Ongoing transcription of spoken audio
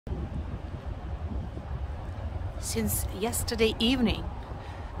Since yesterday evening,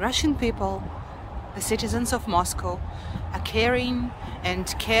 Russian people, the citizens of Moscow, are carrying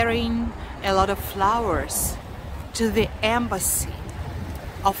a lot of flowers to the embassy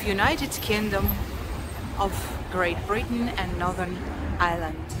of United Kingdom of Great Britain and Northern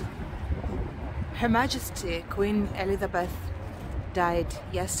Ireland. Her Majesty Queen Elizabeth died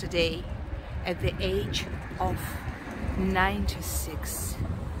yesterday at the age of 96.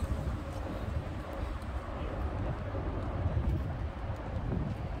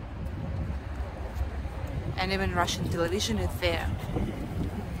 And even Russian television is there.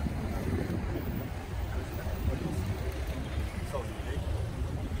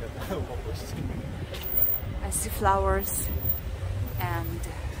 I see flowers and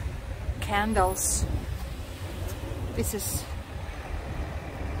candles. This is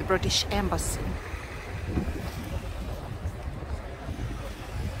the British Embassy.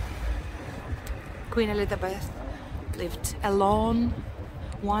 Queen Elizabeth lived a long,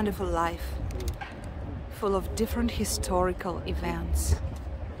 wonderful life, full of different historical events.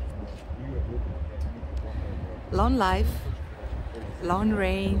 Long life, long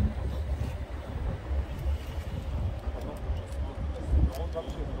reign.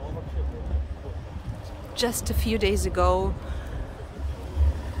 Just a few days ago,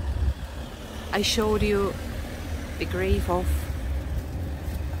 I showed you the grave of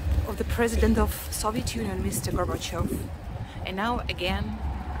the President of Soviet Union, Mr. Gorbachev. And now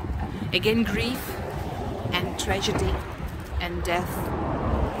again grief and tragedy and death.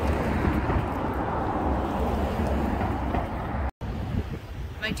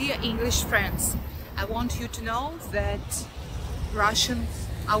 My dear English friends, I want you to know that Russians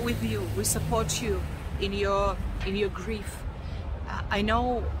are with you. We support you in your grief. I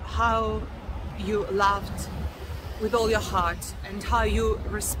know how you loved with all your heart and how you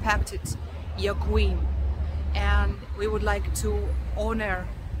respected your queen, and we would like to honor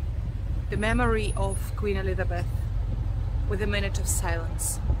the memory of Queen Elizabeth with a minute of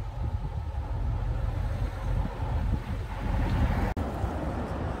silence.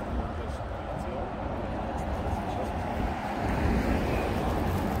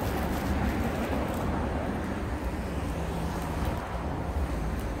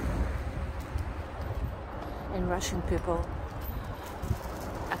 And Russian people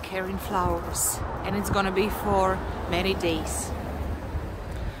are carrying flowers, and it's gonna be for many days.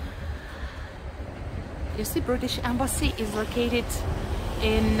 You see, British Embassy is located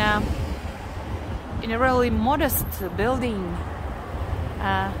in a really modest building,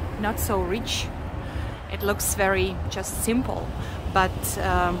 not so rich. It looks very just simple, but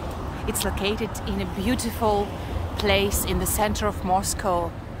it's located in a beautiful place in the center of Moscow.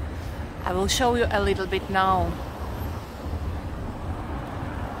 I will show you a little bit now.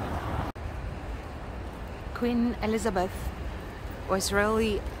 Queen Elizabeth was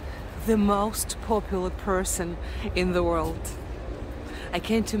really the most popular person in the world. I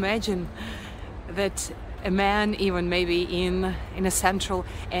can't imagine that a man, even maybe in a Central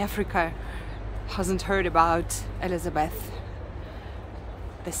Africa, hasn't heard about Elizabeth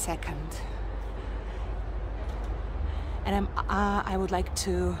II. And I would like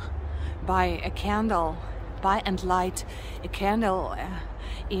to buy and light a candle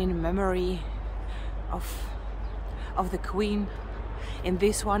in memory of the Queen in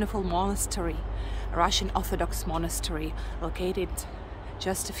this wonderful monastery, a Russian Orthodox monastery located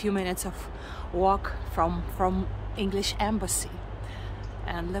just a few minutes of walk from English Embassy.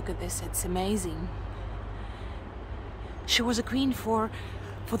 And look at this, it's amazing. She was a queen for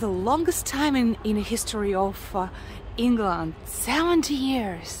the longest time in the history of England, 70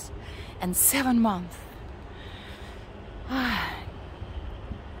 years and 7 months.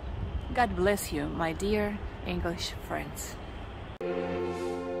 God bless you, my dear English friends.